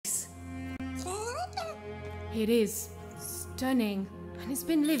It is stunning, and it's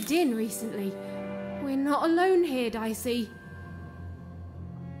been lived in recently. We're not alone here, Dicey.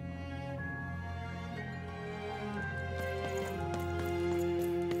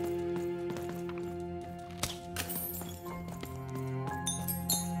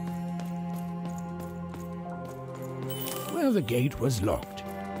 Well, the gate was locked,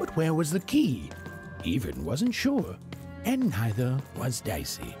 but where was the key? Even wasn't sure, and neither was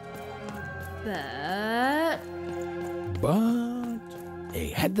Dicey. But they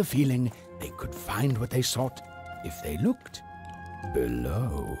had the feeling they could find what they sought if they looked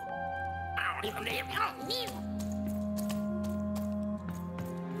below.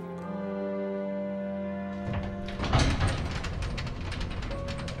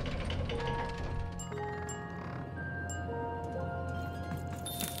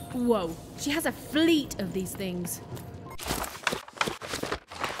 whoa, she has a fleet of these things.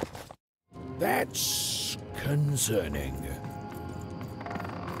 That's concerning.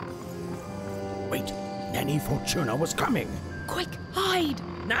 Wait, Nanny Fortuna was coming. Quick, hide!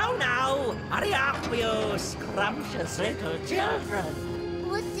 Now, hurry up, you scrumptious little children.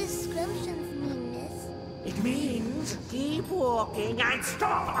 What does scrumptions mean, miss? It means keep walking and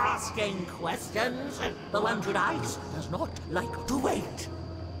stop asking questions. The one with ice does not like to wait.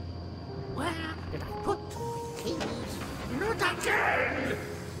 Where did I put my keys? Not again!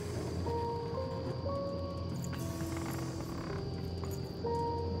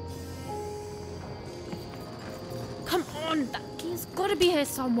 Come on, that key's gotta be here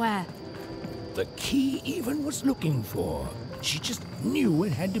somewhere. The key even was looking for. She just knew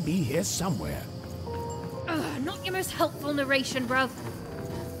it had to be here somewhere. Ugh, not your most helpful narration, bruv.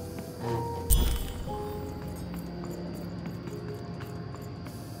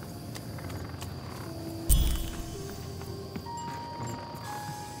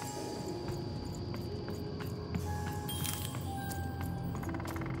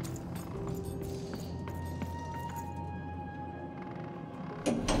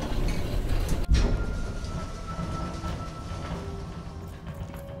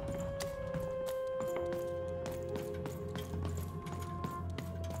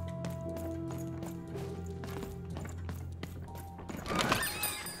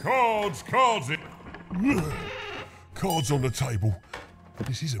 Cards! Cards on the table.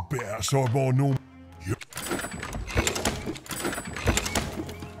 This is a bit outside my norm.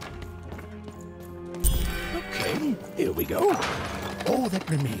 Okay, here we go. All that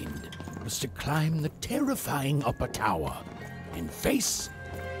remained was to climb the terrifying upper tower and face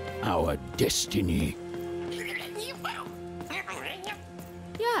our destiny.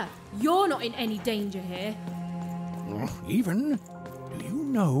 Yeah, you're not in any danger here. Even, do you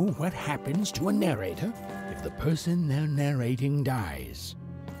know what happens to a narrator if the person they're narrating dies?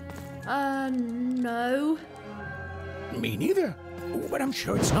 No. Me neither, but I'm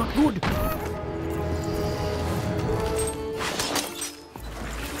sure it's not good.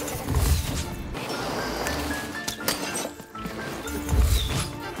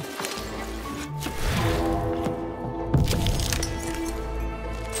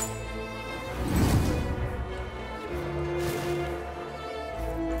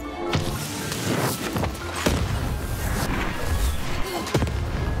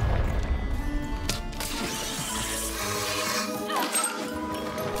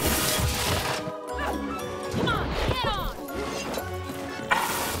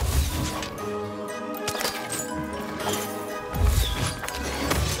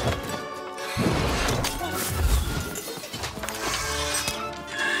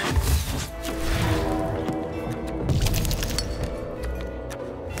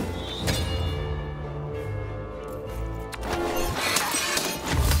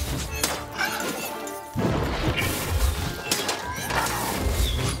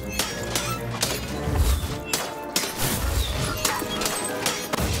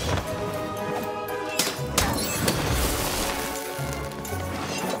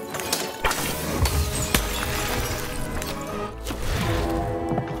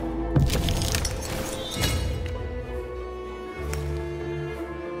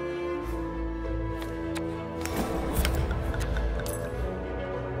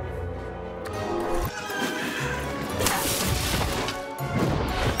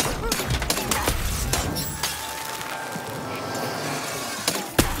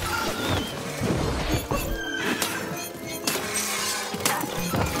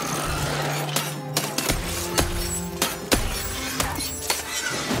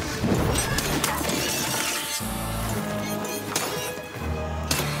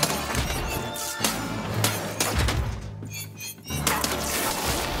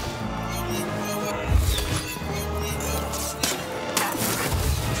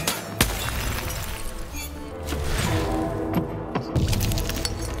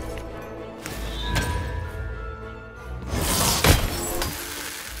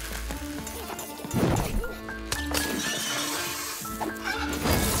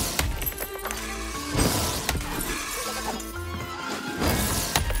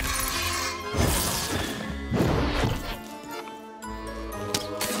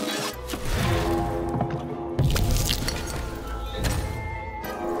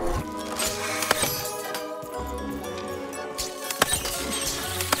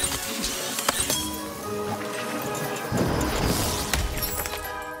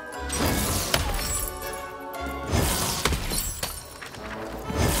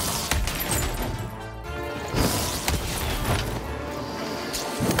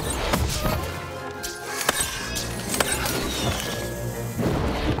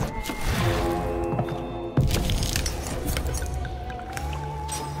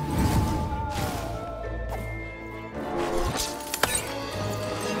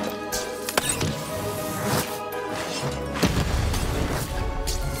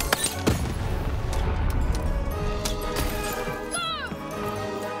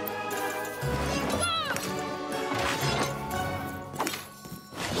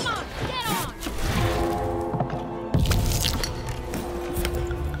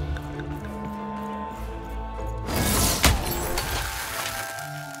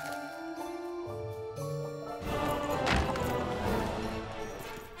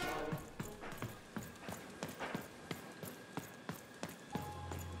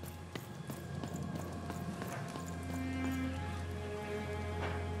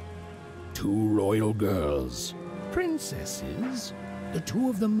 two royal girls. Princesses. The two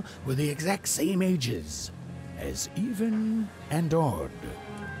of them were the exact same ages, as even and odd.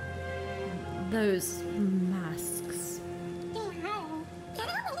 Those masks.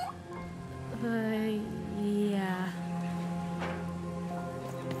 Yeah.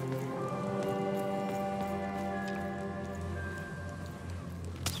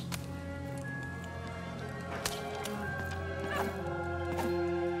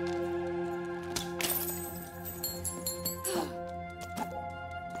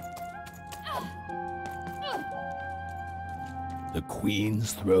 The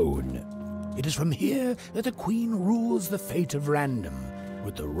Queen's throne. It is from here that the Queen rules the fate of random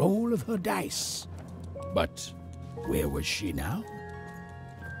with the roll of her dice. But where was she now?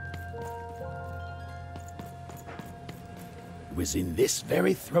 It was in this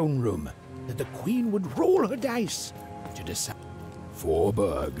very throne room that the Queen would roll her dice to decide.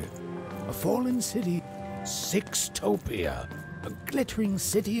 Forburg, a fallen city. Sixtopia, a glittering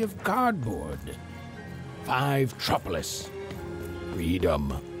city of cardboard. Fivetropolis,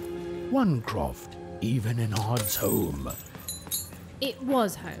 freedom. Onecroft, even in Odd's home. It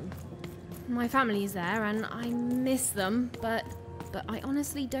was home. My family's there and I miss them, but I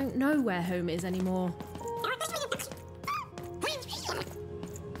honestly don't know where home is anymore.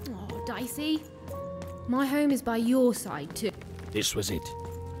 Oh, Dicey. My home is by your side too. This was it.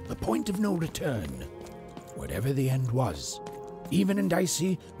 The point of no return. Whatever the end was, Even and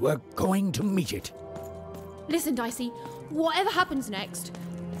Dicey were going to meet it. Listen, Dicey, whatever happens next,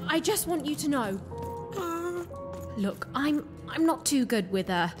 I just want you to know. Look, I'm not too good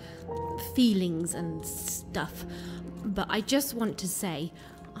with feelings and stuff, but I just want to say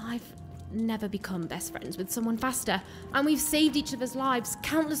I've never become best friends with someone faster, and we've saved each other's lives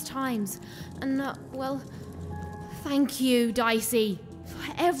countless times. And well, thank you, Dicey,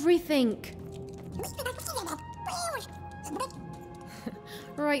 for everything.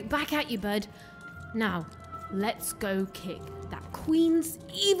 Right, back at you, bud. Now, let's go kick that Queen's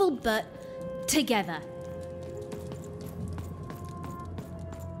evil butt together.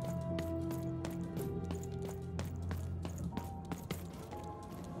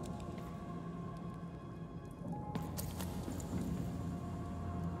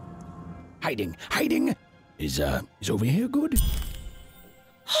 Hiding! Is over here good?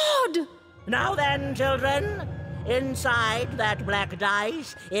 Odd! Now then, children, inside that black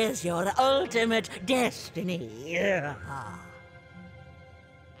dice is your ultimate destiny.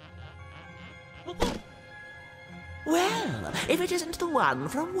 Well, if it isn't the one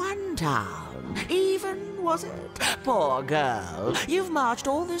from one town, even, was it? Poor girl, you've marched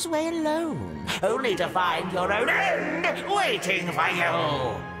all this way alone, only to find your own end waiting for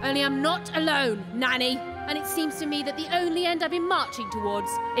you. Only I'm not alone, Nanny. And it seems to me that the only end I've been marching towards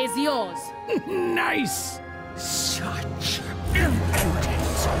is yours. Nice! Such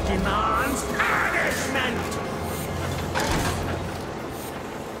impudence demands punishment!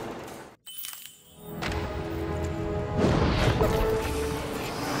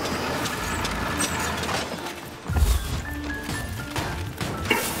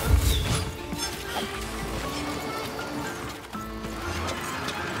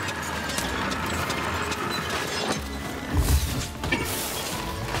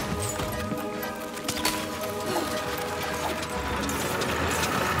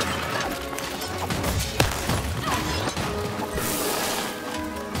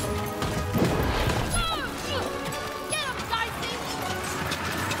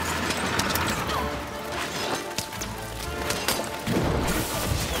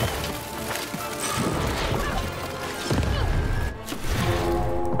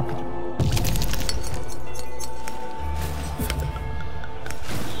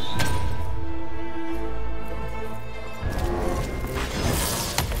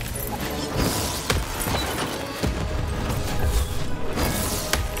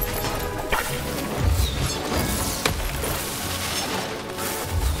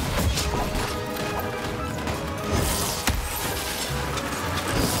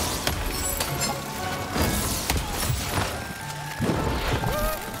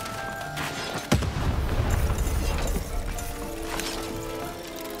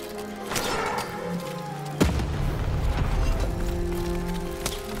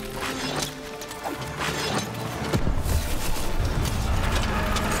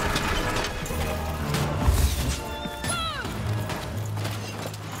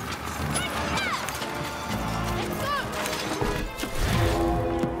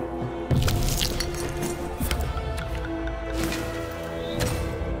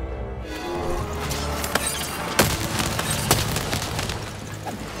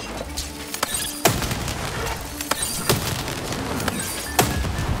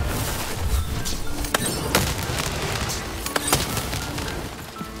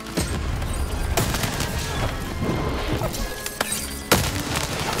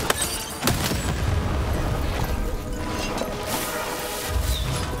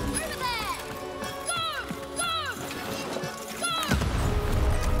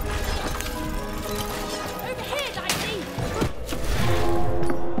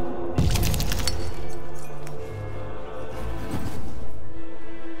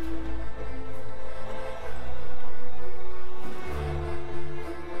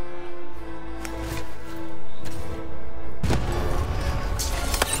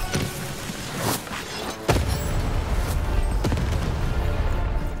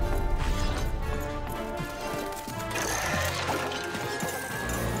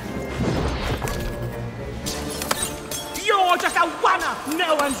 a winner!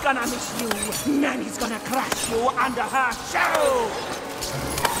 No one's gonna miss you! Nanny's gonna crush you under her show!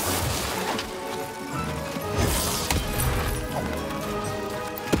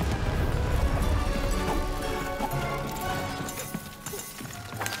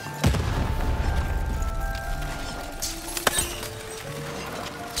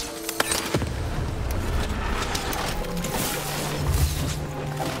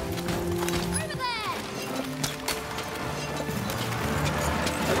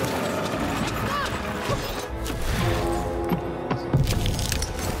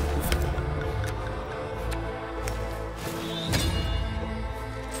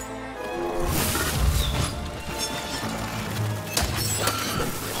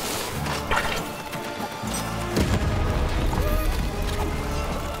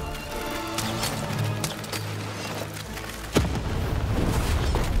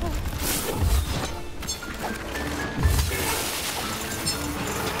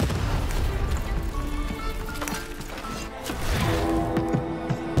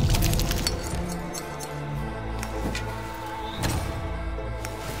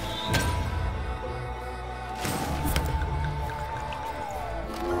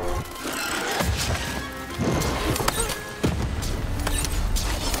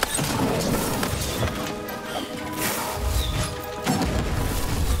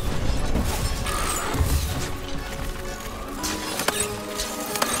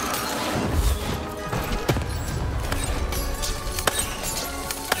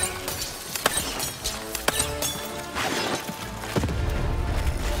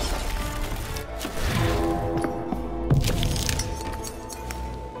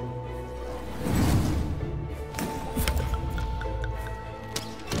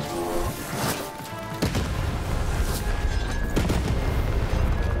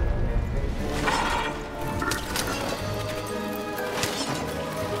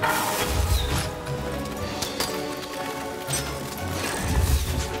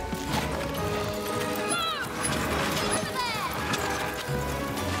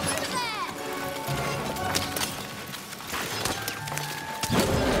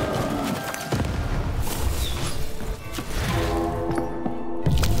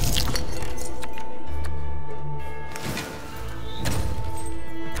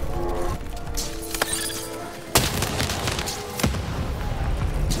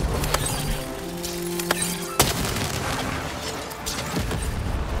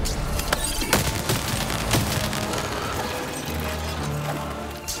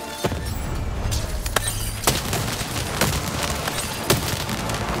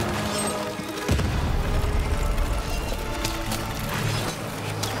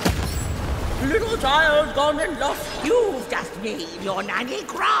 Little child gone and lost, you've just made your nanny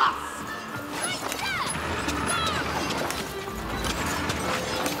cross.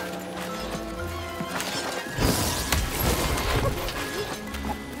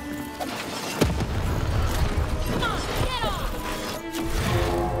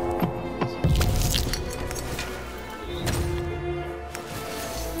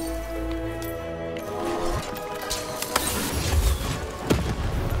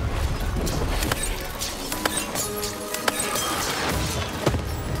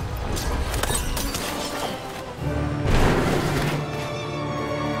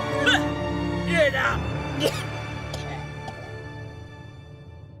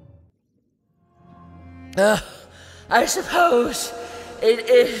 I suppose it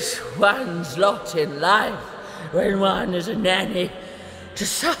is one's lot in life when one is a nanny to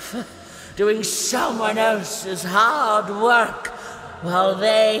suffer doing someone else's hard work while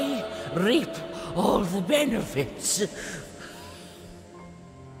they reap all the benefits.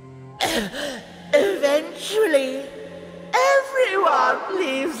 Eventually, everyone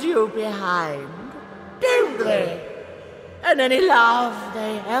leaves you behind, don't they? And any love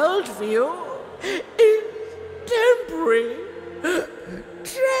they held for you is temporary,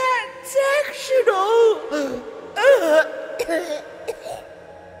 transactional.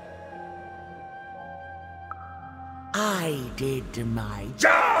 I did my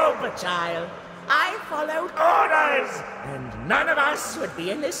job, child. I followed orders, and none of us would be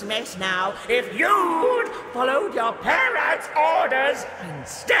in this mess now if you'd followed your parents' orders and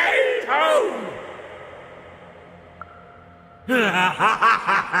stayed home.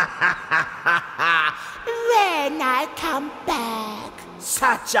 When I come back.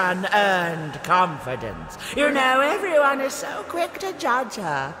 Such unearned confidence. You know, everyone is so quick to judge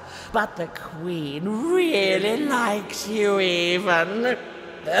her. But the Queen really likes you even.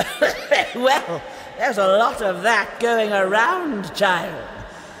 Well, there's a lot of that going around, child.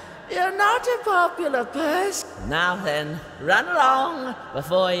 You're not a popular person. Now then, run along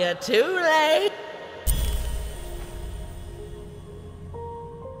before you're too late.